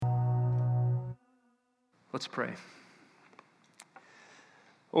Let's pray.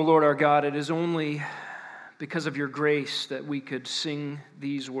 O Lord our God, it is only because of your grace that we could sing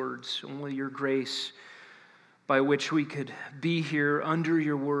these words, only your grace by which we could be here under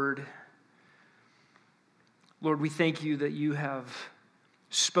your word. Lord, we thank you that you have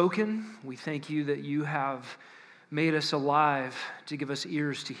spoken. We thank you that you have made us alive to give us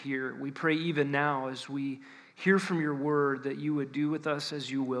ears to hear. We pray even now as we hear from your word that you would do with us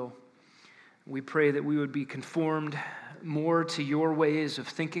as you will. We pray that we would be conformed more to your ways of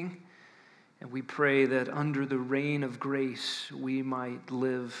thinking, and we pray that under the reign of grace we might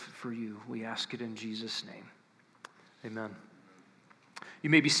live for you. We ask it in Jesus' name. Amen. You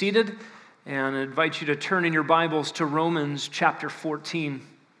may be seated, and I invite you to turn in your Bibles to Romans chapter 14.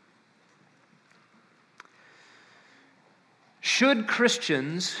 Should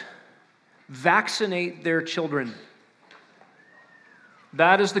Christians vaccinate their children?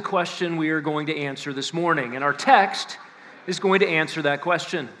 That is the question we are going to answer this morning, and our text is going to answer that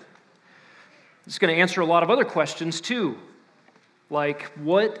question. It's going to answer a lot of other questions too, like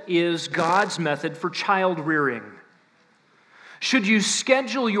what is God's method for child rearing? Should you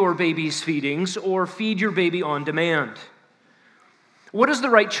schedule your baby's feedings or feed your baby on demand? What is the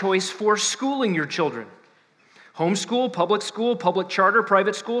right choice for schooling your children? Homeschool, public charter,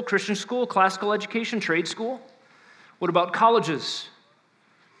 private school, Christian school, classical education, trade school? What about colleges?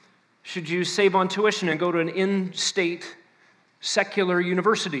 Should you save on tuition and go to an in-state secular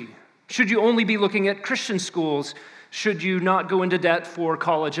university? Should you only be looking at Christian schools? Should you not go into debt for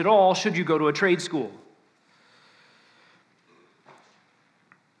college at all? Should you go to a trade school?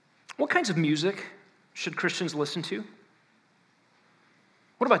 What kinds of music should Christians listen to?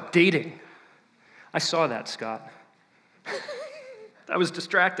 What about dating? I saw that, Scott. That was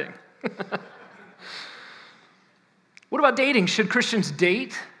distracting. What about dating? Should Christians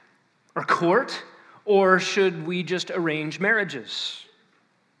date or court, or should we just arrange marriages?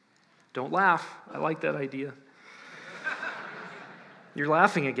 Don't laugh. I like that idea. You're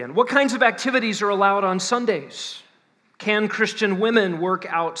laughing again. What kinds of activities are allowed on Sundays? Can Christian women work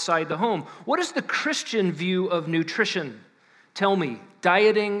outside the home? What is the Christian view of nutrition? Tell me,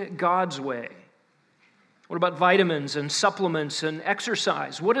 dieting God's way. What about vitamins and supplements and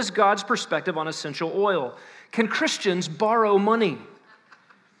exercise? What is God's perspective on essential oil? Can Christians borrow money?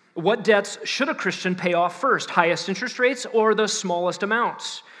 What debts should a Christian pay off first? Highest interest rates or the smallest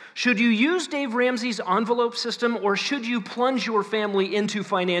amounts? Should you use Dave Ramsey's envelope system, or should you plunge your family into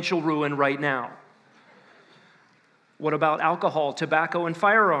financial ruin right now? What about alcohol, tobacco, and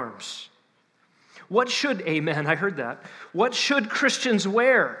firearms? Amen, I heard that. What should Christians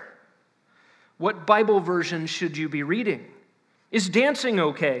wear? What Bible version should you be reading? Is dancing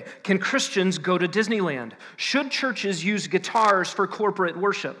okay? Can Christians go to Disneyland? Should churches use guitars for corporate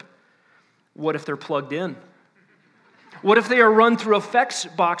worship? What if they're plugged in? What if they are run through effects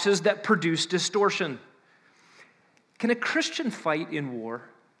boxes that produce distortion? Can a Christian fight in war?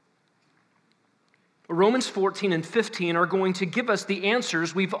 Romans 14 and 15 are going to give us the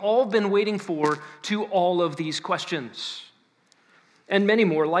answers we've all been waiting for to all of these questions, and many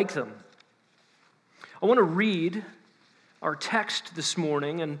more like them. I want to read our text this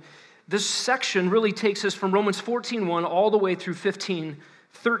morning, and this section really takes us from Romans 14:1 all the way through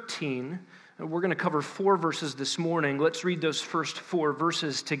 15:13. We're going to cover 4 verses this morning. Let's read those first 4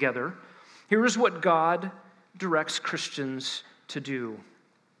 verses together. Here is what God directs Christians to do.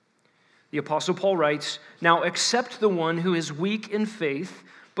 The Apostle Paul writes, "Now accept the one who is weak in faith,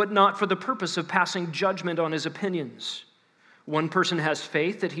 but not for the purpose of passing judgment on his opinions. One person has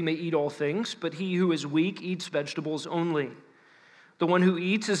faith that he may eat all things, but he who is weak eats vegetables only. The one who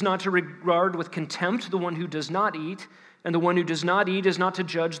eats is not to regard with contempt the one who does not eat, and the one who does not eat is not to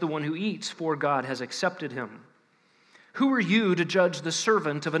judge the one who eats, for God has accepted him. Who are you to judge the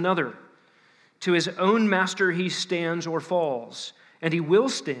servant of another? To his own master he stands or falls, and he will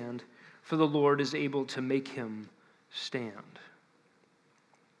stand, for the Lord is able to make him stand."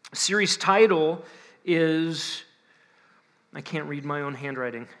 The series title is, I can't read my own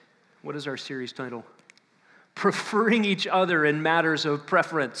handwriting. What is our series title? Preferring Each Other in Matters of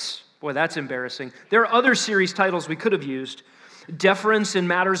Preference. Boy, that's embarrassing. There are other series titles we could have used. Deference in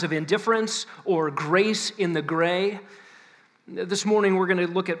Matters of Indifference, or Grace in the Gray. This morning we're going to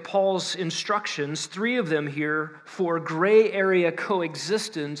look at Paul's instructions, 3 of them here, for gray area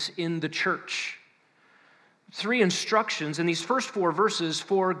coexistence in the church. 3 instructions in these first 4 verses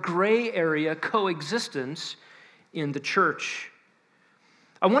for gray area coexistence in the church.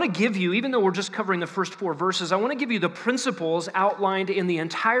 I want to give you, even though we're just covering the first 4 verses, I want to give you the principles outlined in the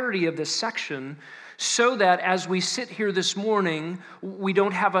entirety of this section so that as we sit here this morning, we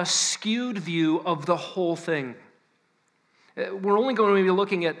don't have a skewed view of the whole thing. We're only going to be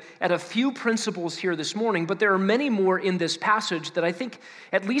looking at a few principles here this morning, but there are many more in this passage that I think,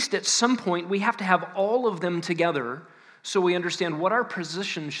 at least at some point, we have to have all of them together so we understand what our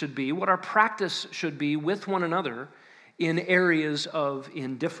position should be, what our practice should be with one another in areas of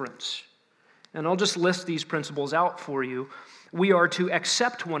indifference. And I'll just list these principles out for you. We are to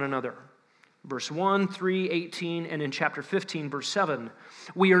accept one another. Verse 1, 3, 18, and in chapter 15, verse 7.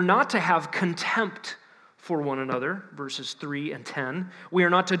 We are not to have contempt for one another, verses 3 and 10. We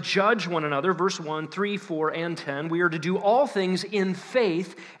are not to judge one another, verse 1, 3, 4, and 10. We are to do all things in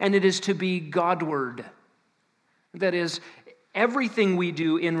faith, and it is to be Godward. That is, everything we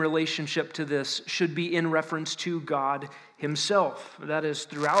do in relationship to this should be in reference to God himself. That is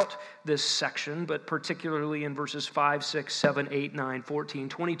throughout this section, but particularly in verses 5, 6, 7, 8, 9, 14,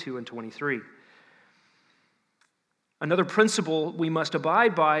 22, and 23. Another principle we must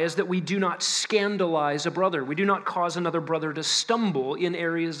abide by is that we do not scandalize a brother. We do not cause another brother to stumble in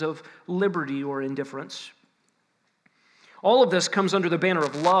areas of liberty or indifference. All of this comes under the banner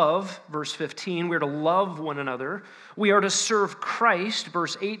of love, verse 15. We are to love one another. We are to serve Christ,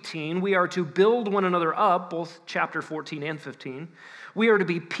 verse 18. We are to build one another up, both chapter 14 and 15. We are to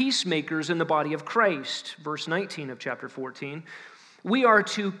be peacemakers in the body of Christ, verse 19 of chapter 14. We are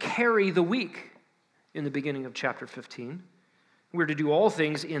to carry the weak, in the beginning of chapter 15. We are to do all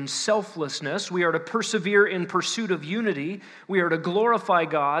things in selflessness. We are to persevere in pursuit of unity. We are to glorify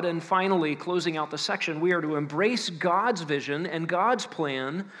God. And finally, closing out the section, we are to embrace God's vision and God's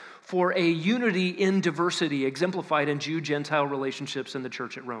plan for a unity in diversity exemplified in Jew-Gentile relationships in the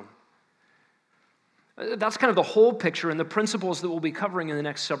church at Rome. That's kind of the whole picture and the principles that we'll be covering in the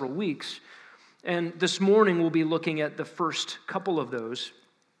next several weeks. And this morning, we'll be looking at the first couple of those.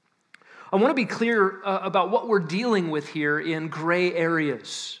 I want to be clear about what we're dealing with here in gray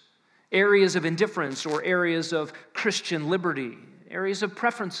areas, areas of indifference or areas of Christian liberty, areas of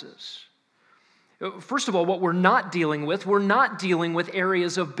preferences. First of all, what we're not dealing with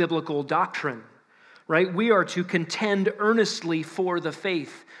areas of biblical doctrine, right? We are to contend earnestly for the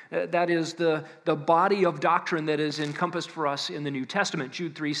faith. That is the body of doctrine that is encompassed for us in the New Testament.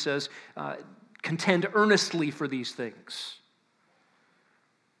 Jude 3 says, contend earnestly for these things.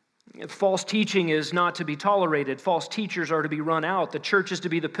 False teaching is not to be tolerated. False teachers are to be run out. The church is to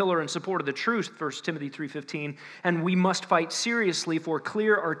be the pillar and support of the truth, 1 Timothy 3:15. And we must fight seriously for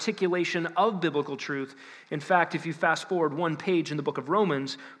clear articulation of biblical truth. In fact, if you fast forward one page in the book of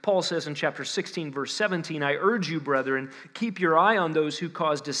Romans, Paul says in chapter 16, verse 17, I urge you, brethren, keep your eye on those who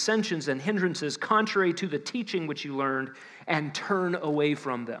cause dissensions and hindrances contrary to the teaching which you learned, and turn away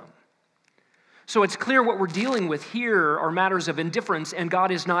from them. So it's clear what we're dealing with here are matters of indifference, and God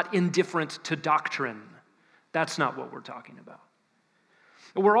is not indifferent to doctrine. That's not what we're talking about.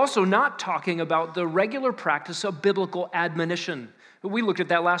 We're also not talking about the regular practice of biblical admonition. We looked at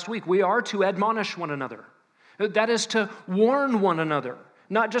that last week. We are to admonish one another. That is to warn one another,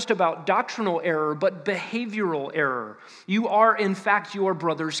 not just about doctrinal error, but behavioral error. You are, in fact, your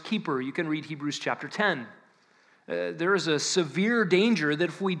brother's keeper. You can read Hebrews chapter 10. There is a severe danger that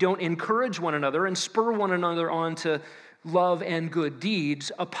if we don't encourage one another and spur one another on to love and good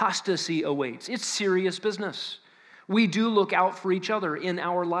deeds, apostasy awaits. It's serious business. We do look out for each other in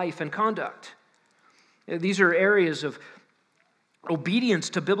our life and conduct. These are areas of obedience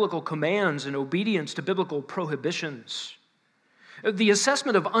to biblical commands and obedience to biblical prohibitions. The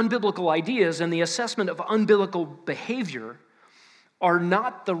assessment of unbiblical ideas and the assessment of unbiblical behavior are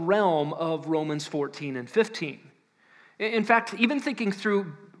not the realm of Romans 14 and 15. In fact, even thinking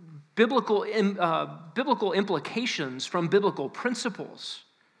through biblical implications from biblical principles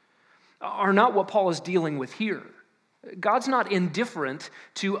are not what Paul is dealing with here. God's not indifferent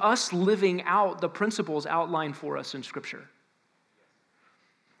to us living out the principles outlined for us in Scripture.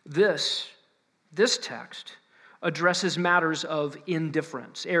 This text addresses matters of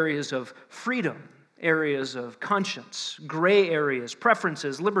indifference, areas of freedom, areas of conscience, gray areas,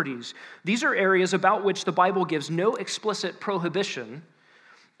 preferences, liberties. These are areas about which the Bible gives no explicit prohibition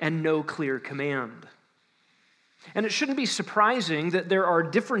and no clear command. And it shouldn't be surprising that there are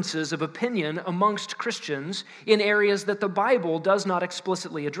differences of opinion amongst Christians in areas that the Bible does not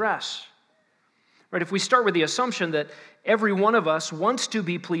explicitly address. Right? If we start with the assumption that every one of us wants to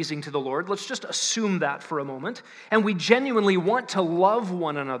be pleasing to the Lord, let's just assume that for a moment, and we genuinely want to love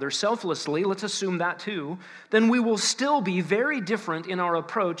one another selflessly, let's assume that too, then we will still be very different in our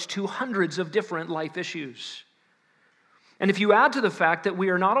approach to hundreds of different life issues. And if you add to the fact that we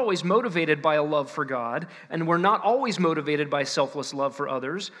are not always motivated by a love for God, and we're not always motivated by selfless love for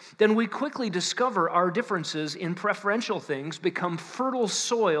others, then we quickly discover our differences in preferential things become fertile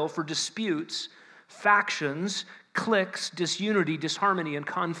soil for disputes, factions, cliques, disunity, disharmony, and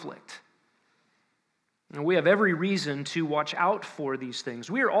conflict. And we have every reason to watch out for these things.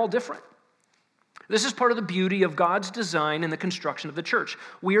 We are all different. This is part of the beauty of God's design and the construction of the church.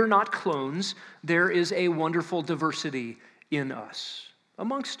 We are not clones. There is a wonderful diversity in us,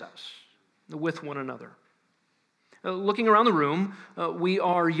 amongst us, with one another. Looking around the room, we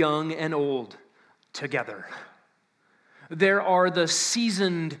are young and old together. There are the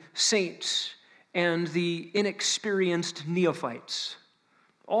seasoned saints and the inexperienced neophytes,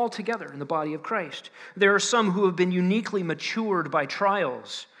 all together in the body of Christ. There are some who have been uniquely matured by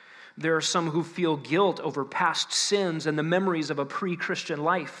trials. There are some who feel guilt over past sins and the memories of a pre-Christian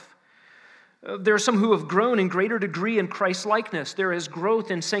life. There are some who have grown in greater degree in Christ-likeness. There is growth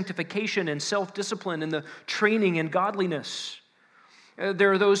in sanctification and self-discipline and the training in godliness.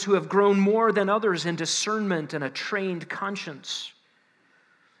 There are those who have grown more than others in discernment and a trained conscience.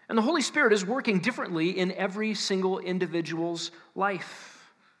 And the Holy Spirit is working differently in every single individual's life.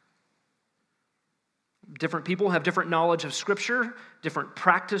 Different people have different knowledge of Scripture, different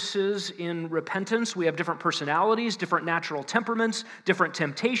practices in repentance. We have different personalities, different natural temperaments, different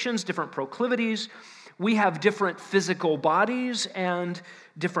temptations, different proclivities. We have different physical bodies and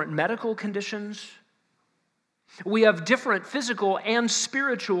different medical conditions. We have different physical and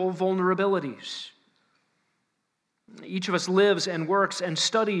spiritual vulnerabilities. Each of us lives and works and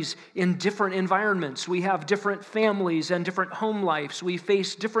studies in different environments. We have different families and different home lives. We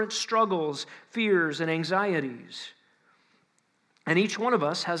face different struggles, fears, and anxieties. And each one of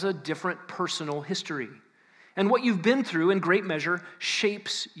us has a different personal history. And what you've been through, in great measure,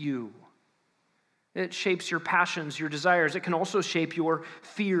 shapes you. It shapes your passions, your desires. It can also shape your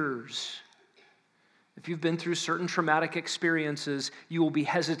fears. If you've been through certain traumatic experiences, you will be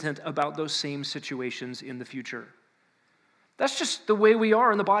hesitant about those same situations in the future. That's just the way we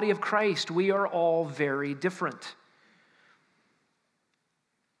are in the body of Christ. We are all very different.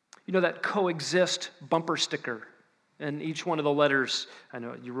 You know that coexist bumper sticker, and each one of the letters, I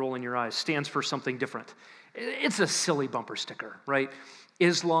know you're rolling your eyes, stands for something different. It's a silly bumper sticker, right?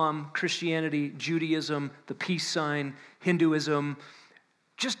 Islam, Christianity, Judaism, the peace sign, Hinduism,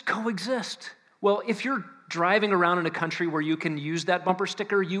 just coexist. Well, if you're driving around in a country where you can use that bumper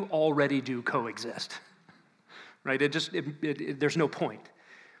sticker, you already do coexist. Right? There's no point.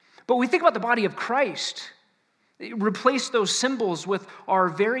 But we think about the body of Christ. Replace those symbols with our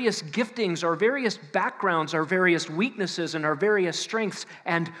various giftings, our various backgrounds, our various weaknesses, and our various strengths,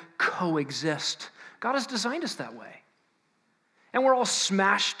 and coexist. God has designed us that way. And we're all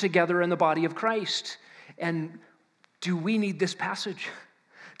smashed together in the body of Christ. And do we need this passage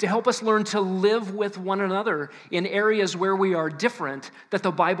to help us learn to live with one another in areas where we are different that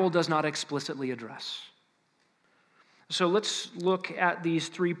the Bible does not explicitly address? So let's look at these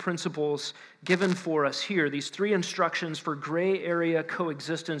three principles given for us here, these three instructions for gray area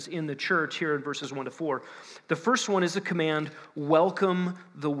coexistence in the church here in verses 1 to 4. The first one is the command, welcome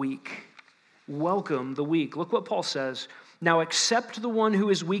the weak. Welcome the weak. Look what Paul says. Now accept the one who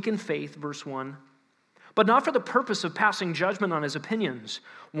is weak in faith, verse 1, but not for the purpose of passing judgment on his opinions.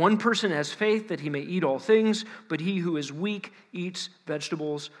 One person has faith that he may eat all things, but he who is weak eats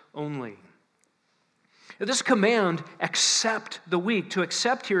vegetables only. This command, accept the weak. To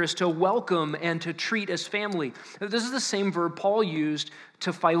accept here is to welcome and to treat as family. This is the same verb Paul used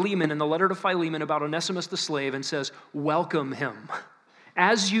to Philemon in the letter to Philemon about Onesimus the slave and says, welcome him,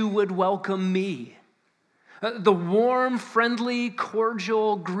 as you would welcome me. The warm, friendly,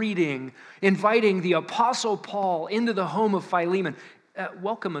 cordial greeting, inviting the Apostle Paul into the home of Philemon.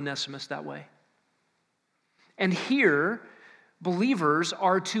 Welcome Onesimus that way. And here, believers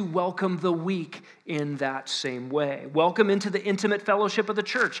are to welcome the weak in that same way. Welcome into the intimate fellowship of the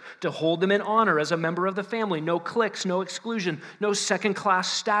church, to hold them in honor as a member of the family. No cliques, no exclusion, no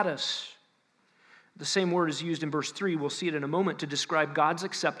second-class status. The same word is used in verse 3. We'll see it in a moment to describe God's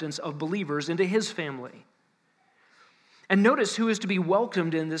acceptance of believers into his family. And notice who is to be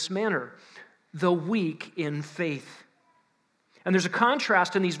welcomed in this manner: the weak in faith. And there's a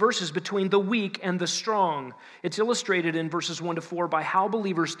contrast in these verses between the weak and the strong. It's illustrated in verses 1 to 4 by how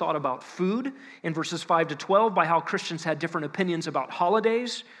believers thought about food, in verses 5 to 12 by how Christians had different opinions about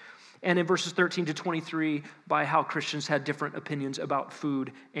holidays, and in verses 13 to 23 by how Christians had different opinions about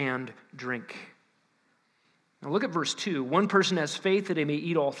food and drink. Now look at verse 2. One person has faith that he may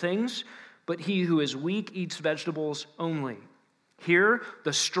eat all things, but he who is weak eats vegetables only. Here,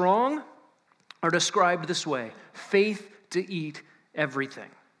 the strong are described this way: faith to eat everything.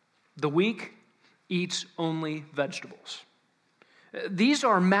 The weak eats only vegetables. These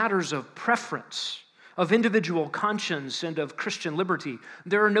are matters of preference, of individual conscience, and of Christian liberty.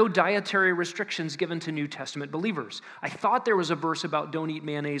 There are no dietary restrictions given to New Testament believers. I thought there was a verse about don't eat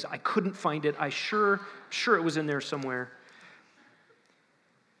mayonnaise. I couldn't find it. I'm sure it was in there somewhere.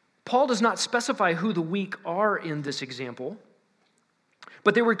 Paul does not specify who the weak are in this example,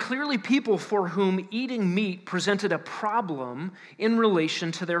 but there were clearly people for whom eating meat presented a problem in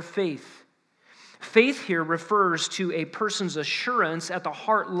relation to their faith. Faith here refers to a person's assurance at the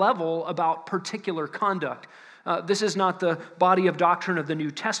heart level about particular conduct. This is not the body of doctrine of the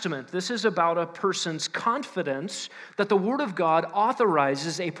New Testament. This is about a person's confidence that the Word of God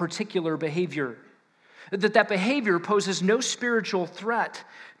authorizes a particular behavior, that behavior poses no spiritual threat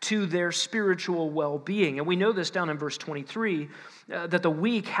to their spiritual well-being. And we know this down in verse 23, that the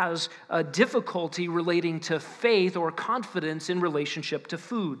weak has a difficulty relating to faith or confidence in relationship to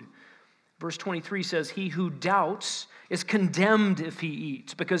food. Verse 23 says, "He who doubts is condemned if he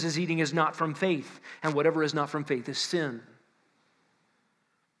eats, because his eating is not from faith, and whatever is not from faith is sin."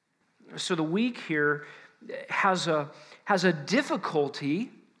 So the weak here has a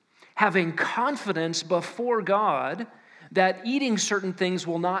difficulty having confidence before God that eating certain things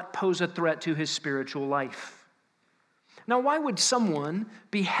will not pose a threat to his spiritual life. Now, why would someone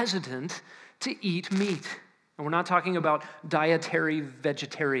be hesitant to eat meat? And we're not talking about dietary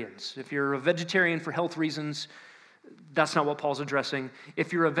vegetarians. If you're a vegetarian for health reasons, that's not what Paul's addressing.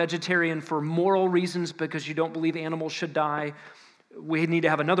 If you're a vegetarian for moral reasons because you don't believe animals should die, we need to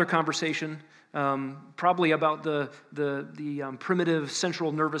have another conversation, probably about the primitive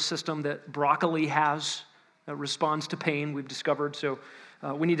central nervous system that broccoli has. Responds to pain, we've discovered, so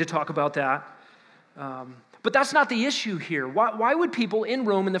we need to talk about that. But that's not the issue here. Why would people in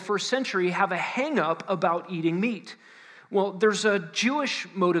Rome in the first century have a hang-up about eating meat? Well, there's a Jewish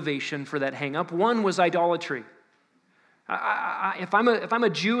motivation for that hang-up. One was idolatry. If I'm a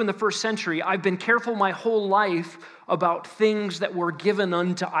Jew in the first century, I've been careful my whole life about things that were given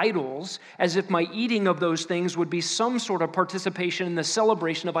unto idols, as if my eating of those things would be some sort of participation in the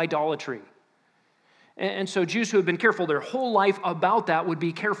celebration of idolatry. And so Jews who had been careful their whole life about that would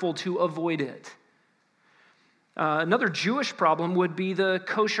be careful to avoid it. Another Jewish problem would be the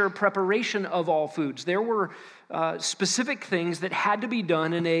kosher preparation of all foods. There were specific things that had to be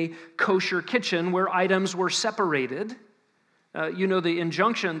done in a kosher kitchen where items were separated. You know the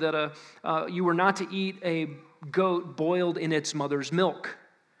injunction that you were not to eat a goat boiled in its mother's milk.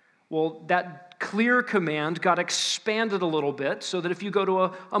 Well, that clear command got expanded a little bit so that if you go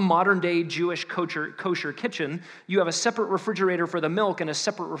to a modern-day Jewish kosher kitchen, you have a separate refrigerator for the milk and a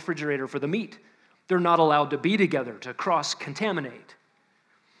separate refrigerator for the meat. They're not allowed to be together, to cross-contaminate.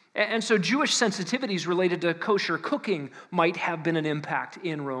 And so Jewish sensitivities related to kosher cooking might have been an impact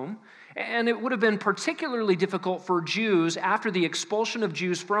in Rome. And it would have been particularly difficult for Jews after the expulsion of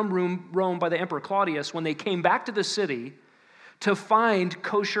Jews from Rome by the Emperor Claudius, when they came back to the city, to find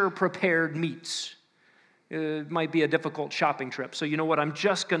kosher prepared meats. It might be a difficult shopping trip. So you know what? I'm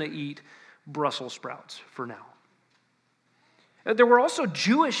just going to eat Brussels sprouts for now. There were also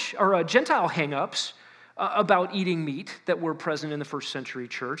Jewish or Gentile hang-ups about eating meat that were present in the first century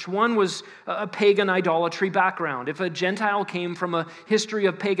church. One was a pagan idolatry background. If a Gentile came from a history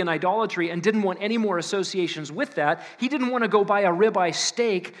of pagan idolatry and didn't want any more associations with that, he didn't want to go buy a ribeye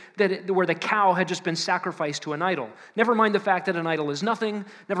steak where the cow had just been sacrificed to an idol. Never mind the fact that an idol is nothing.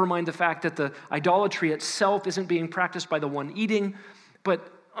 Never mind the fact that the idolatry itself isn't being practiced by the one eating. But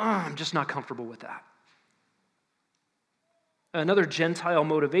I'm just not comfortable with that. Another Gentile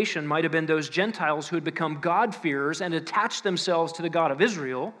motivation might have been those Gentiles who had become God-fearers and attached themselves to the God of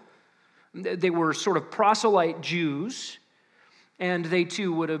Israel. They were sort of proselyte Jews, and they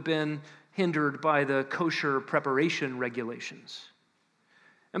too would have been hindered by the kosher preparation regulations.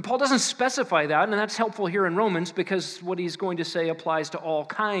 And Paul doesn't specify that, and that's helpful here in Romans because what he's going to say applies to all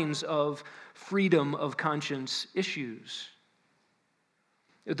kinds of freedom of conscience issues.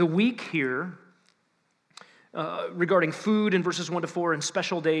 The weak here, regarding food in verses 1 to 4 and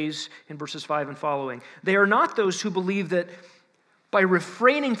special days in verses 5 and following. They are not those who believe that by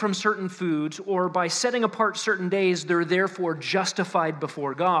refraining from certain foods or by setting apart certain days, they're therefore justified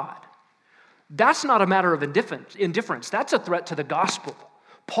before God. That's not a matter of indifference. That's a threat to the gospel.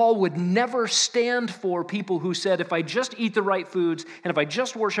 Paul would never stand for people who said, if I just eat the right foods and if I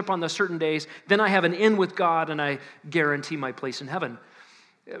just worship on the certain days, then I have an in with God and I guarantee my place in heaven.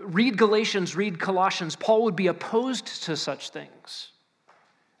 Read Galatians, read Colossians. Paul would be opposed to such things.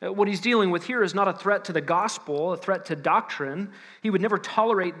 What he's dealing with here is not a threat to the gospel, a threat to doctrine. He would never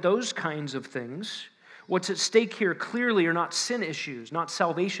tolerate those kinds of things. What's at stake here clearly are not sin issues, not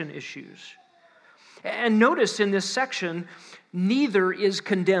salvation issues. And notice in this section, neither is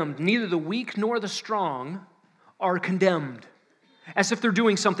condemned. Neither the weak nor the strong are condemned, as if they're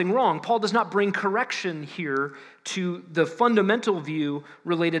doing something wrong. Paul does not bring correction here to the fundamental view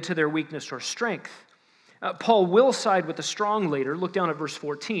related to their weakness or strength. Paul will side with the strong later. Look down at verse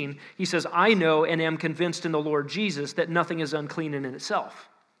 14. He says, I know and am convinced in the Lord Jesus that nothing is unclean in itself.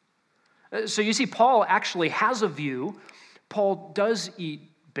 So you see, Paul actually has a view. Paul does eat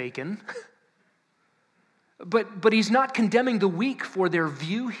bacon, but he's not condemning the weak for their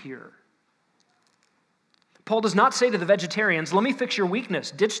view here. Paul does not say to the vegetarians, let me fix your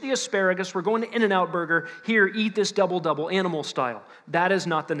weakness. Ditch the asparagus. We're going to In-N-Out Burger. Here, eat this double-double animal style. That is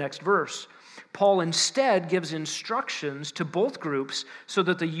not the next verse. Paul instead gives instructions to both groups so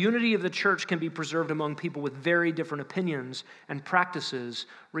that the unity of the church can be preserved among people with very different opinions and practices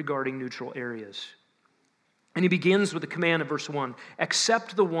regarding neutral areas. And he begins with the command of verse 1,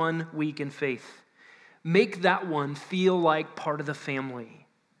 accept the one weak in faith. Make that one feel like part of the family.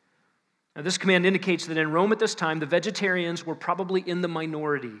 Now, this command indicates that in Rome at this time, the vegetarians were probably in the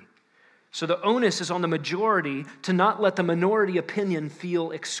minority. So the onus is on the majority to not let the minority opinion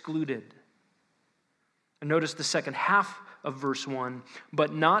feel excluded. And notice the second half of verse 1,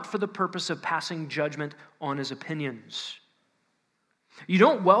 but not for the purpose of passing judgment on his opinions. You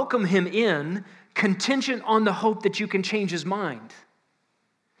don't welcome him in contingent on the hope that you can change his mind.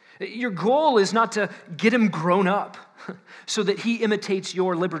 Your goal is not to get him grown up so that he imitates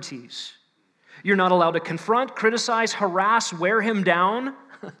your liberties. You're not allowed to confront, criticize, harass, wear him down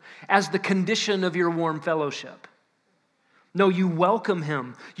as the condition of your warm fellowship. No, you welcome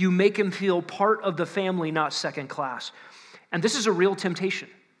him. You make him feel part of the family, not second class. And this is a real temptation.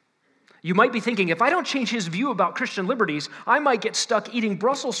 You might be thinking, if I don't change his view about Christian liberties, I might get stuck eating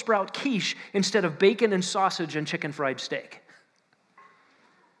Brussels sprout quiche instead of bacon and sausage and chicken fried steak.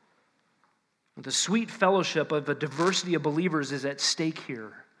 The sweet fellowship of a diversity of believers is at stake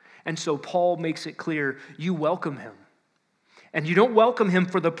here. And so Paul makes it clear, you welcome him. And you don't welcome him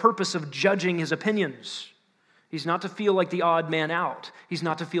for the purpose of judging his opinions. He's not to feel like the odd man out. He's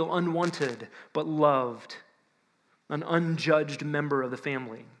not to feel unwanted, but loved, an unjudged member of the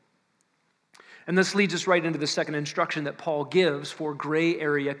family. And this leads us right into the second instruction that Paul gives for gray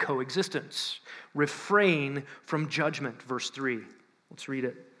area coexistence. Refrain from judgment, verse 3. Let's read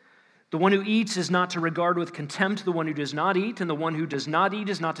it. The one who eats is not to regard with contempt the one who does not eat, and the one who does not eat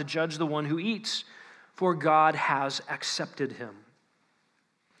is not to judge the one who eats, for God has accepted him.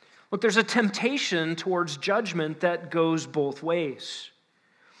 Look, there's a temptation towards judgment that goes both ways.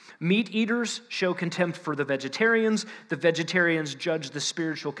 Meat eaters show contempt for the vegetarians. The vegetarians judge the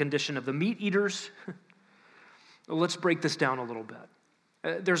spiritual condition of the meat eaters. Let's break this down a little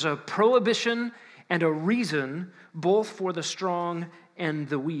bit. There's a prohibition and a reason both for the strong and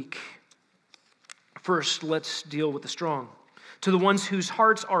the weak. First, let's deal with the strong. To the ones whose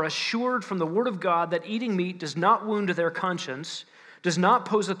hearts are assured from the word of God that eating meat does not wound their conscience, does not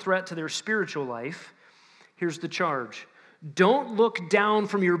pose a threat to their spiritual life, here's the charge. Don't look down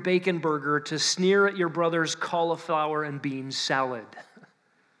from your bacon burger to sneer at your brother's cauliflower and bean salad.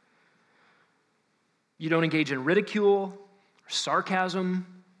 You don't engage in ridicule or sarcasm.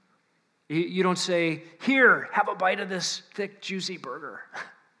 You don't say, here, have a bite of this thick, juicy burger.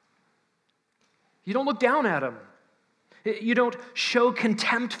 You don't look down at him. You don't show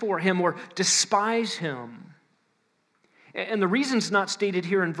contempt for him or despise him. And the reason's not stated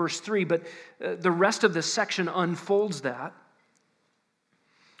here in verse 3, but the rest of this section unfolds that.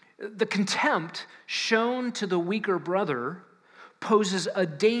 The contempt shown to the weaker brother poses a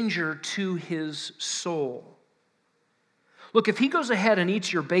danger to his soul. Look, if he goes ahead and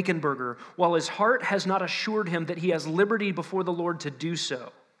eats your bacon burger while his heart has not assured him that he has liberty before the Lord to do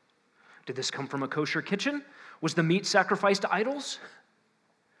so, did this come from a kosher kitchen? Was the meat sacrificed to idols?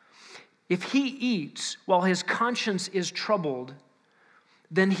 If he eats while his conscience is troubled,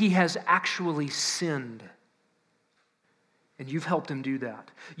 then he has actually sinned. And you've helped him do that.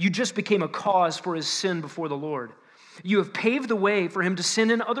 You just became a cause for his sin before the Lord. You have paved the way for him to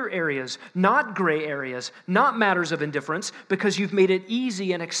sin in other areas, not gray areas, not matters of indifference, because you've made it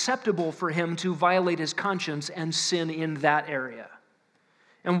easy and acceptable for him to violate his conscience and sin in that area.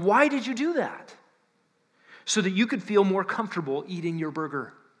 And why did you do that? So that you could feel more comfortable eating your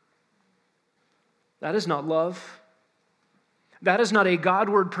burger. That is not love. That is not a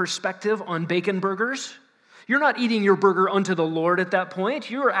Godward perspective on bacon burgers. You're not eating your burger unto the Lord at that point.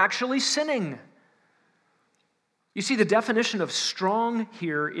 You're actually sinning. You see, the definition of strong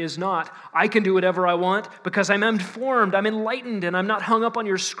here is not, I can do whatever I want because I'm informed, I'm enlightened, and I'm not hung up on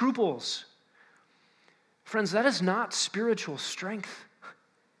your scruples. Friends, that is not spiritual strength.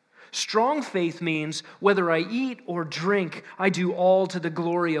 Strong faith means whether I eat or drink, I do all to the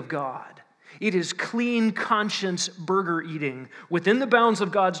glory of God. It is clean conscience burger eating within the bounds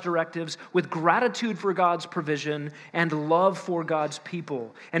of God's directives, with gratitude for God's provision and love for God's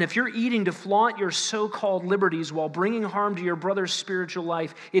people. And if you're eating to flaunt your so-called liberties while bringing harm to your brother's spiritual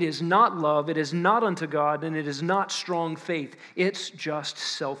life, it is not love, it is not unto God, and it is not strong faith. It's just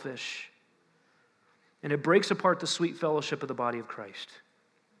selfish. And it breaks apart the sweet fellowship of the body of Christ.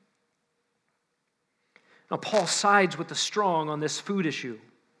 Now, Paul sides with the strong on this food issue.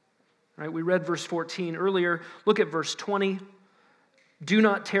 Right? We read verse 14 earlier. Look at verse 20. Do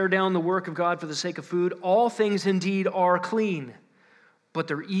not tear down the work of God for the sake of food. All things indeed are clean, but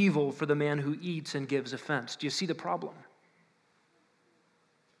they're evil for the man who eats and gives offense. Do you see the problem?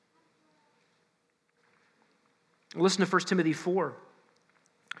 Listen to 1 Timothy 4.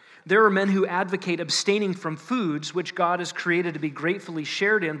 There are men who advocate abstaining from foods which God has created to be gratefully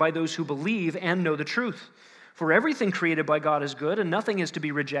shared in by those who believe and know the truth. For everything created by God is good, and nothing is to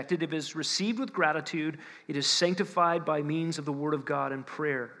be rejected. If it is received with gratitude, it is sanctified by means of the word of God and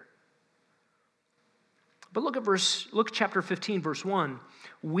prayer. But look chapter 15, verse 1.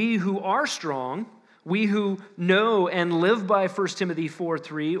 We who are strong, we who know and live by 1 Timothy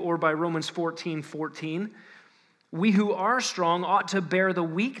 4:3 or by Romans 14:14, we who are strong ought to bear the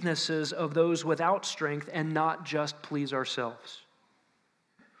weaknesses of those without strength and not just please ourselves.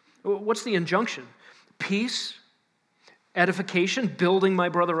 What's the injunction? Peace, edification, building my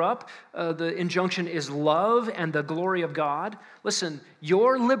brother up. The injunction is love and the glory of God. Listen,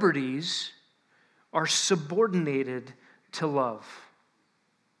 your liberties are subordinated to love.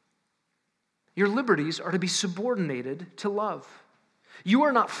 Your liberties are to be subordinated to love. You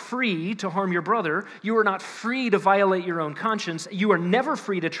are not free to harm your brother. You are not free to violate your own conscience. You are never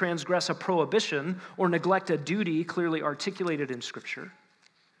free to transgress a prohibition or neglect a duty clearly articulated in Scripture.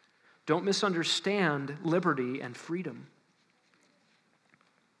 Don't misunderstand liberty and freedom.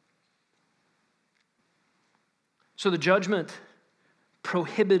 So the judgment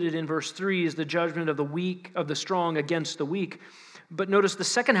prohibited in verse 3 is the judgment of the weak, of the strong against the weak. But notice the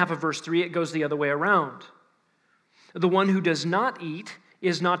second half of verse 3, it goes the other way around. The one who does not eat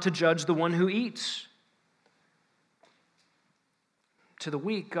is not to judge the one who eats. To the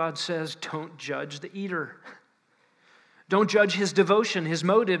weak, God says, don't judge the eater. Don't judge his devotion, his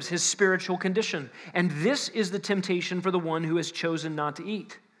motives, his spiritual condition. And this is the temptation for the one who has chosen not to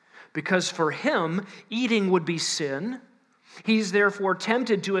eat. Because for him, eating would be sin. He's therefore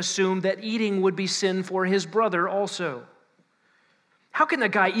tempted to assume that eating would be sin for his brother also. How can a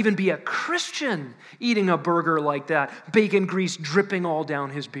guy even be a Christian eating a burger like that, bacon grease dripping all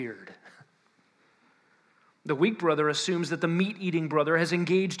down his beard? The weak brother assumes that the meat-eating brother has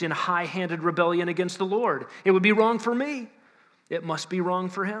engaged in high-handed rebellion against the Lord. It would be wrong for me. It must be wrong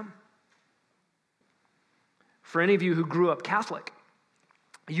for him. For any of you who grew up Catholic,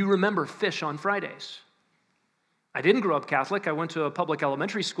 you remember fish on Fridays. I didn't grow up Catholic. I went to a public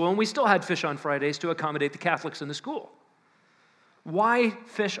elementary school, and we still had fish on Fridays to accommodate the Catholics in the school. Why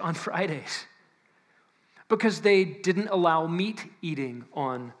fish on Fridays? Because they didn't allow meat eating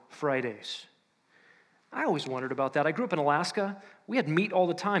on Fridays. I always wondered about that. I grew up in Alaska. We had meat all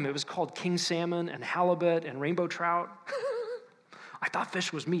the time. It was called king salmon and halibut and rainbow trout. I thought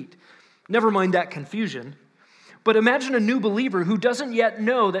fish was meat. Never mind that confusion. But imagine a new believer who doesn't yet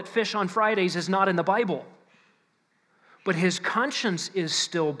know that fish on Fridays is not in the Bible. But his conscience is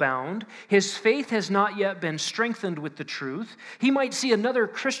still bound. His faith has not yet been strengthened with the truth. He might see another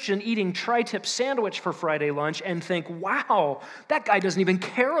Christian eating tri-tip sandwich for Friday lunch and think, wow, that guy doesn't even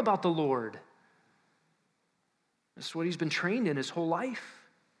care about the Lord. This is what he's been trained in his whole life.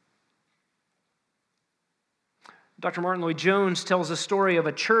 Dr. Martin Lloyd-Jones tells a story of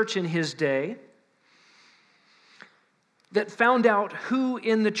a church in his day that found out who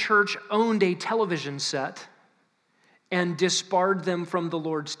in the church owned a television set and disbarred them from the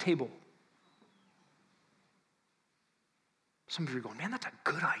Lord's table. Some of you are going, man, that's a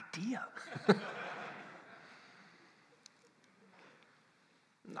good idea.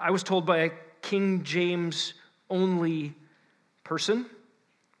 I was told by a King James only person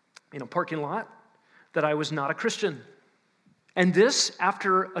in a parking lot that I was not a Christian. And this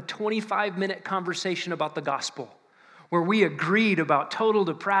for a 25-minute conversation about the gospel, where we agreed about total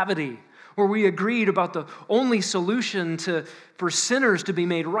depravity, where we agreed about the only solution for sinners to be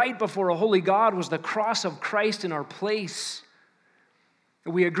made right before a holy God was the cross of Christ in our place.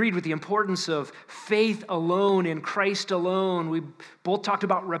 We agreed with the importance of faith alone in Christ alone. We both talked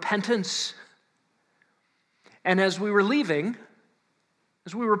about repentance. And as we were leaving,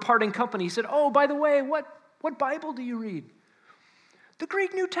 as we were parting company, he said, oh, by the way, what What Bible do you read? The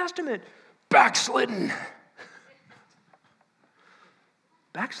Greek New Testament. Backslidden.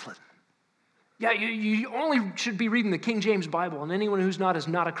 Backslidden. Yeah, you only should be reading the King James Bible, and anyone who's not is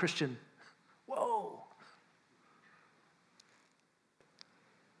not a Christian. Whoa.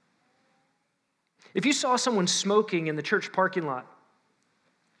 If you saw someone smoking in the church parking lot,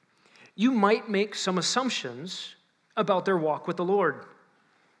 you might make some assumptions about their walk with the Lord.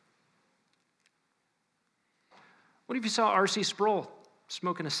 What if you saw R.C. Sproul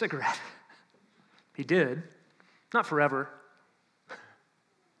smoking a cigarette? He did. Not forever.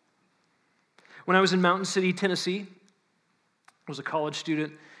 When I was in Mountain City, Tennessee, I was a college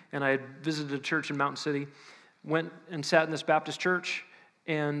student, and I had visited a church in Mountain City, went and sat in this Baptist church,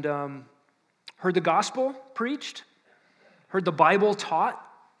 and heard the gospel preached, heard the Bible taught,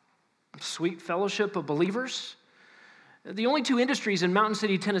 sweet fellowship of believers. The only two industries in Mountain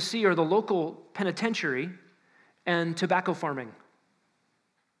City, Tennessee are the local penitentiary and tobacco farming.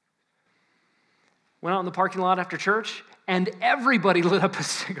 Went out in the parking lot after church, and everybody lit up a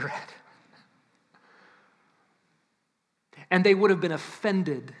cigarette. And they would have been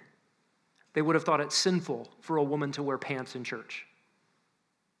offended. They would have thought it sinful for a woman to wear pants in church.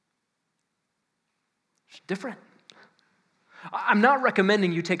 It's different. I'm not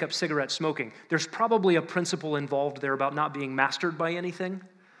recommending you take up cigarette smoking. There's probably a principle involved there about not being mastered by anything,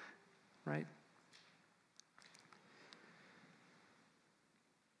 right?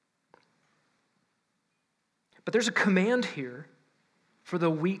 But there's a command here for the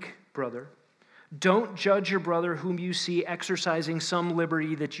weak brother. Don't judge your brother whom you see exercising some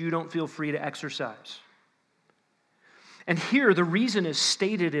liberty that you don't feel free to exercise. And here the reason is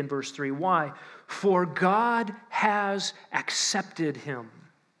stated in verse 3. Why? For God has accepted him.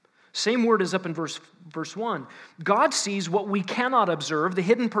 Same word is up in verse 1. God sees what we cannot observe, the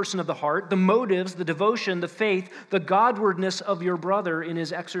hidden person of the heart, the motives, the devotion, the faith, the Godwardness of your brother in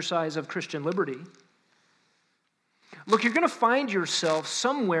his exercise of Christian liberty. Look, you're going to find yourself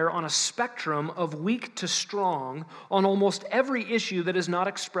somewhere on a spectrum of weak to strong on almost every issue that is not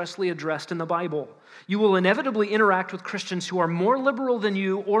expressly addressed in the Bible. You will inevitably interact with Christians who are more liberal than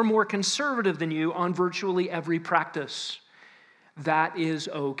you or more conservative than you on virtually every practice. That is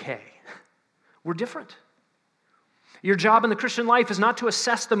okay. We're different. Your job in the Christian life is not to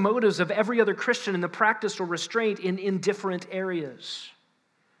assess the motives of every other Christian in the practice or restraint in different areas.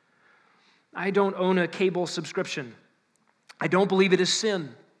 I don't own a cable subscription. I don't believe it is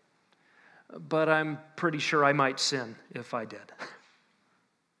sin, but I'm pretty sure I might sin if I did.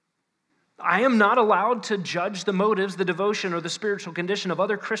 I am not allowed to judge the motives, the devotion, or the spiritual condition of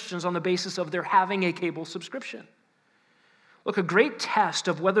other Christians on the basis of their having a cable subscription. Look, a great test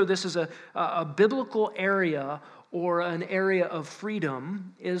of whether this is a biblical area or an area of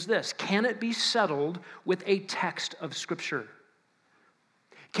freedom is this. Can it be settled with a text of Scripture?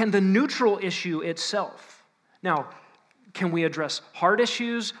 Can the neutral issue itself? Now, can we address heart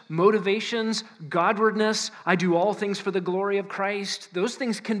issues, motivations, Godwardness? I do all things for the glory of Christ. Those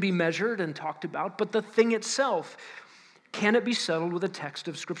things can be measured and talked about, but the thing itself, can it be settled with a text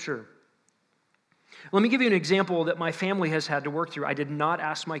of Scripture? Let me give you an example that my family has had to work through. I did not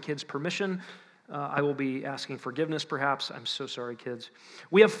ask my kids permission. I will be asking forgiveness, perhaps. I'm so sorry, kids.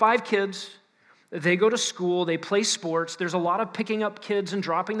 We have 5 kids. They go to school. They play sports. There's a lot of picking up kids and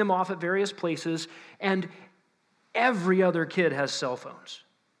dropping them off at various places, and every other kid has cell phones.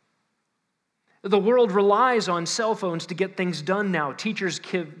 The world relies on cell phones to get things done now. Teachers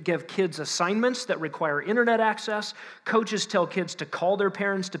give kids assignments that require internet access. Coaches tell kids to call their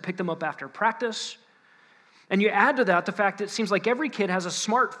parents to pick them up after practice. And you add to that the fact that it seems like every kid has a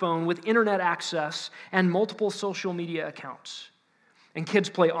smartphone with internet access and multiple social media accounts. And kids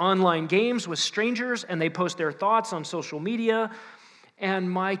play online games with strangers, and they post their thoughts on social media.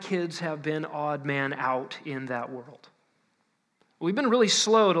 And my kids have been odd man out in that world. We've been really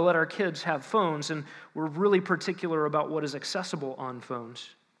slow to let our kids have phones, and we're really particular about what is accessible on phones.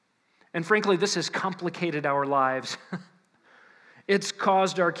 And frankly, this has complicated our lives. It's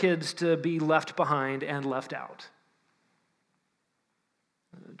caused our kids to be left behind and left out.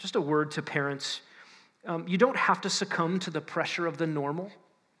 Just a word to parents. You don't have to succumb to the pressure of the normal.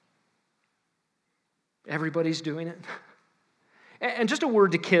 Everybody's doing it. And just a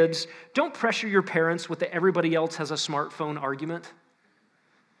word to kids, don't pressure your parents with the everybody else has a smartphone argument.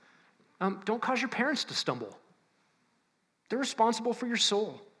 Don't cause your parents to stumble. They're responsible for your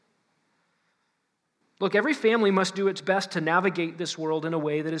soul. Look, every family must do its best to navigate this world in a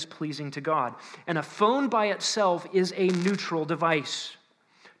way that is pleasing to God. And a phone by itself is a neutral device.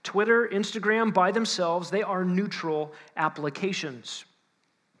 Twitter, Instagram, by themselves, they are neutral applications.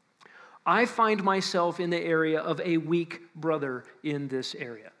 I find myself in the area of a weak brother in this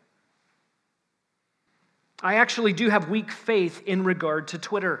area. I actually do have weak faith in regard to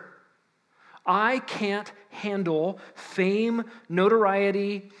Twitter. I can't handle fame,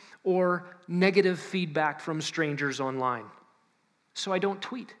 notoriety, or negative feedback from strangers online. So I don't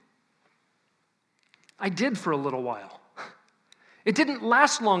tweet. I did for a little while. It didn't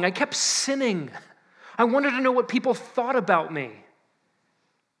last long. I kept sinning. I wanted to know what people thought about me.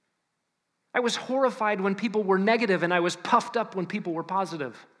 I was horrified when people were negative, and I was puffed up when people were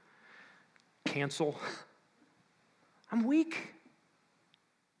positive. Cancel. I'm weak.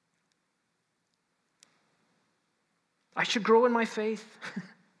 I should grow in my faith.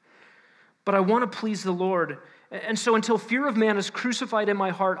 But I want to please the Lord. And so until fear of man is crucified in my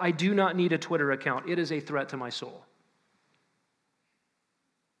heart, I do not need a Twitter account. It is a threat to my soul.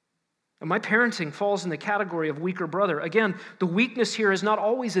 And my parenting falls in the category of weaker brother. Again, the weakness here is not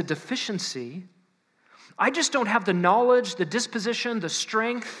always a deficiency. I just don't have the knowledge, the disposition, the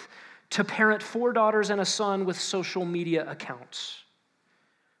strength to parent 4 daughters and a son with social media accounts.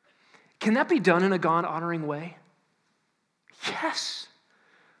 Can that be done in a God-honoring way? Yes,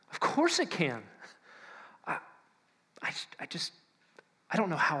 of course it can. I don't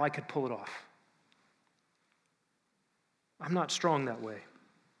know how I could pull it off. I'm not strong that way.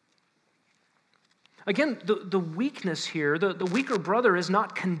 Again, the weakness here, the weaker brother is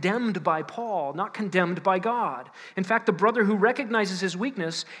not condemned by Paul, not condemned by God. In fact, the brother who recognizes his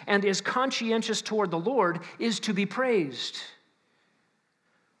weakness and is conscientious toward the Lord is to be praised.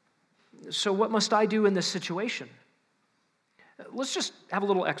 So what must I do in this situation? Let's just have a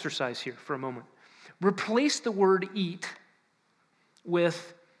little exercise here for a moment. Replace the word eat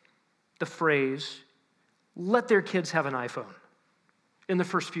with the phrase, let their kids have an iPhone, in the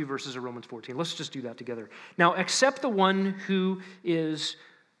first few verses of Romans 14. Let's just do that together. Now, accept the one who is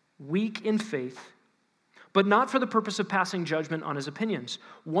weak in faith, but not for the purpose of passing judgment on his opinions.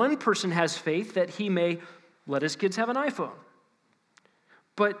 One person has faith that he may let his kids have an iPhone,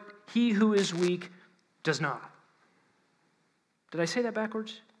 but he who is weak does not. Did I say that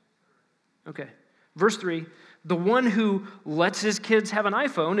backwards? Okay. Verse 3, the one who lets his kids have an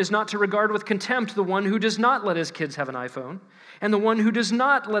iPhone is not to regard with contempt the one who does not let his kids have an iPhone. And the one who does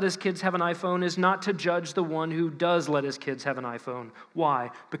not let his kids have an iPhone is not to judge the one who does let his kids have an iPhone.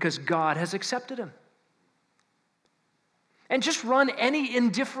 Why? Because God has accepted him. And just run any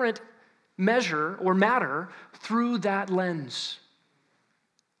indifferent measure or matter through that lens.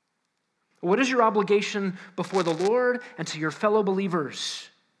 What is your obligation before the Lord and to your fellow believers?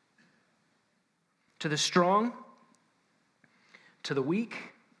 To the strong? To the weak?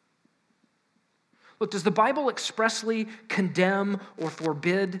 Look, does the Bible expressly condemn or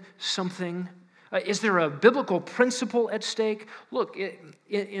forbid something? Is there a biblical principle at stake? Look,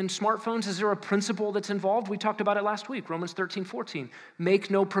 in smartphones, is there a principle that's involved? We talked about it last week, Romans 13:14.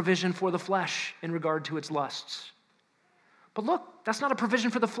 Make no provision for the flesh in regard to its lusts. But look, that's not a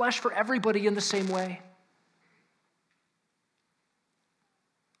provision for the flesh for everybody in the same way.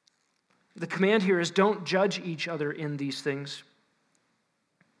 The command here is don't judge each other in these things.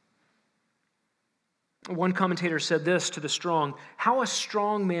 One commentator said this to the strong, how a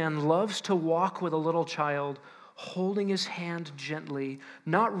strong man loves to walk with a little child, holding his hand gently,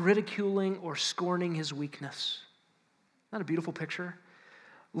 not ridiculing or scorning his weakness. Isn't that a beautiful picture?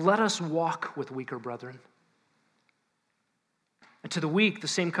 Let us walk with weaker brethren. And to the weak, the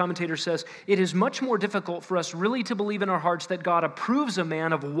same commentator says, it is much more difficult for us really to believe in our hearts that God approves a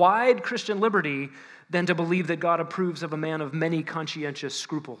man of wide Christian liberty than to believe that God approves of a man of many conscientious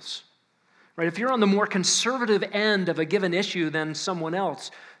scruples. Right? If you're on the more conservative end of a given issue than someone else,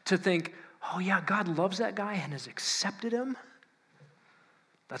 to think, oh yeah, God loves that guy and has accepted him,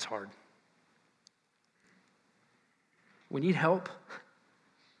 that's hard. We need help.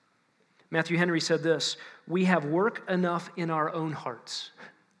 Matthew Henry said this, we have work enough in our own hearts.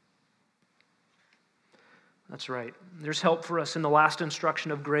 That's right. There's help for us in the last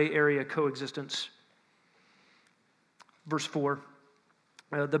instruction of gray area coexistence. Verse 4,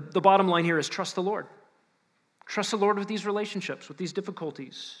 the bottom line here is trust the Lord. Trust the Lord with these relationships, with these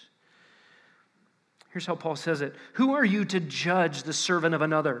difficulties. Here's how Paul says it. Who are you to judge the servant of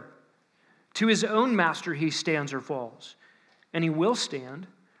another? To his own master he stands or falls, and he will stand,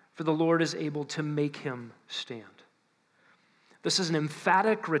 for the Lord is able to make him stand. This is an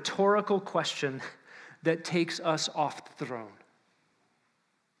emphatic rhetorical question that takes us off the throne.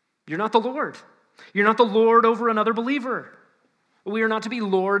 You're not the Lord. You're not the Lord over another believer. We are not to be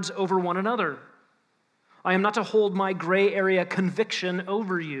lords over one another. I am not to hold my gray area conviction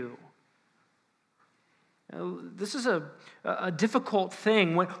over you. This is a difficult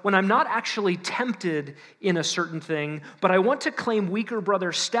thing when I'm not actually tempted in a certain thing, but I want to claim weaker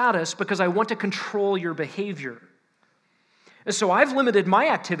brother status because I want to control your behavior. And so I've limited my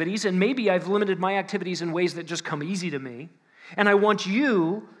activities, and maybe I've limited my activities in ways that just come easy to me. And I want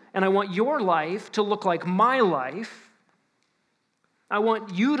you and I want your life to look like my life. I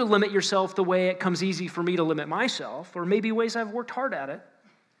want you to limit yourself the way it comes easy for me to limit myself, or maybe ways I've worked hard at it.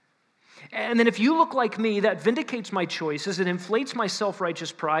 And then if you look like me, that vindicates my choices, it inflates my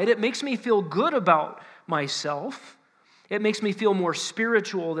self-righteous pride, it makes me feel good about myself, it makes me feel more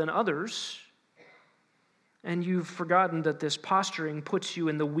spiritual than others, and you've forgotten that this posturing puts you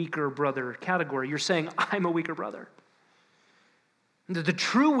in the weaker brother category. You're saying, I'm a weaker brother. The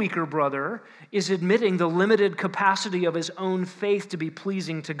true weaker brother is admitting the limited capacity of his own faith to be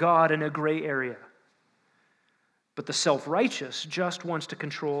pleasing to God in a gray area. But the self-righteous just wants to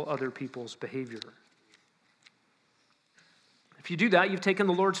control other people's behavior. If you do that, you've taken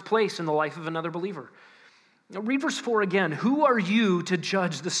the Lord's place in the life of another believer. Now read verse 4 again. Who are you to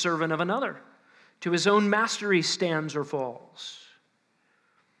judge the servant of another? To his own master he stands or falls.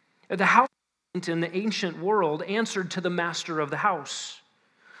 The house in the ancient world answered to the master of the house.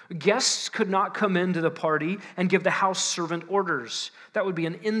 Guests could not come into the party and give the house servant orders. That would be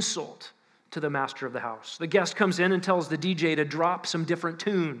an insult to the master of the house. The guest comes in and tells the DJ to drop some different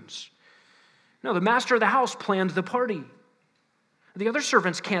tunes. No, the master of the house planned the party. The other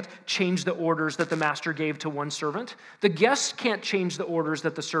servants can't change the orders that the master gave to one servant. The guests can't change the orders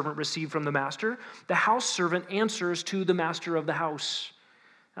that the servant received from the master. The house servant answers to the master of the house.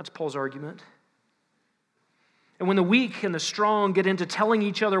 That's Paul's argument. And when the weak and the strong get into telling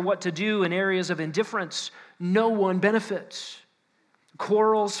each other what to do in areas of indifference, no one benefits.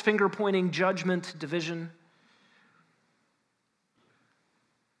 Quarrels, finger-pointing, judgment, division.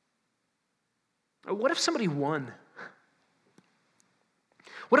 What if somebody won?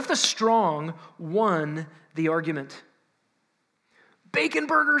 What if the strong won the argument? Bacon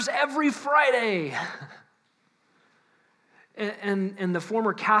burgers every Friday. And the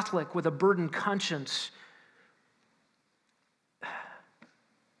former Catholic with a burdened conscience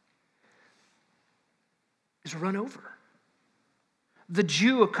is run over. The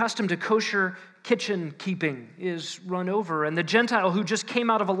Jew accustomed to kosher kitchen keeping is run over. And the Gentile who just came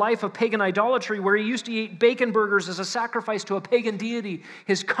out of a life of pagan idolatry where he used to eat bacon burgers as a sacrifice to a pagan deity,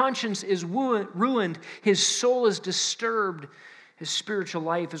 his conscience is ruined, his soul is disturbed, his spiritual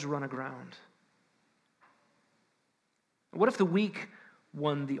life is run aground. What if the weak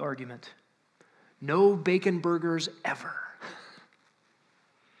won the argument? No bacon burgers ever.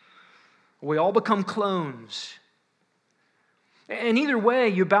 We all become clones. And either way,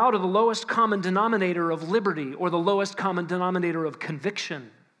 you bow to the lowest common denominator of liberty or the lowest common denominator of conviction.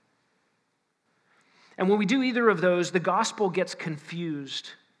 And when we do either of those, the gospel gets confused.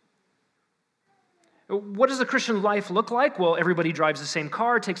 What does the Christian life look like? Well, everybody drives the same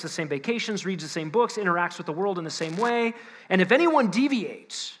car, takes the same vacations, reads the same books, interacts with the world in the same way. And if anyone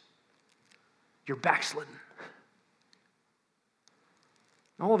deviates, you're backslidden.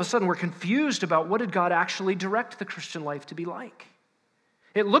 All of a sudden, we're confused about what did God actually direct the Christian life to be like.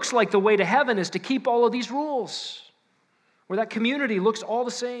 It looks like the way to heaven is to keep all of these rules, where that community looks all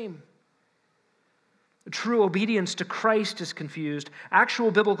the same. True obedience to Christ is confused. Actual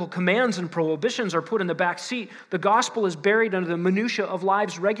biblical commands and prohibitions are put in the back seat. The gospel is buried under the minutia of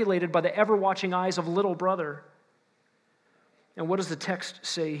lives regulated by the ever-watching eyes of little brother. And what does the text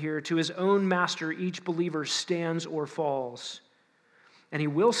say here? To his own master, each believer stands or falls. And he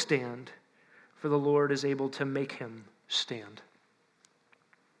will stand, for the Lord is able to make him stand.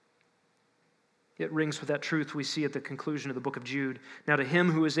 It rings with that truth we see at the conclusion of the book of Jude. Now to him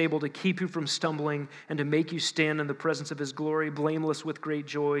who is able to keep you from stumbling and to make you stand in the presence of his glory, blameless with great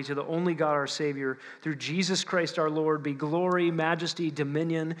joy, to the only God our Savior, through Jesus Christ our Lord, be glory, majesty,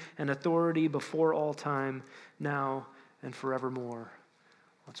 dominion, and authority before all time, now and forevermore.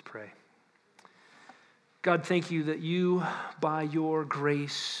 Let's pray. God, thank you that you, by your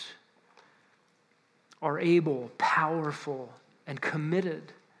grace, are able, powerful, and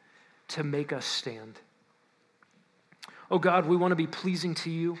committed to make us stand. Oh God, we want to be pleasing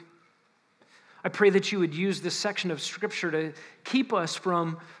to you. I pray that you would use this section of Scripture to keep us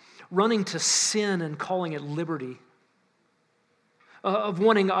from running to sin and calling it liberty, of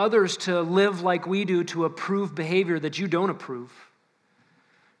wanting others to live like we do to approve behavior that you don't approve.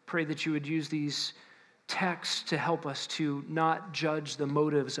 Pray that you would use these texts to help us to not judge the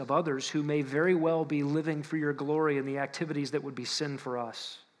motives of others who may very well be living for your glory in the activities that would be sin for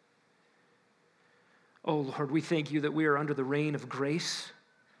us. Oh Lord, we thank you that we are under the reign of grace.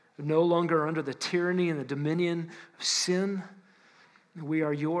 We're no longer under the tyranny and the dominion of sin. We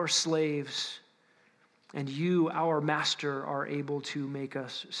are your slaves, and you, our master, are able to make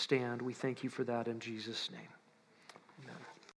us stand. We thank you for that in Jesus' name.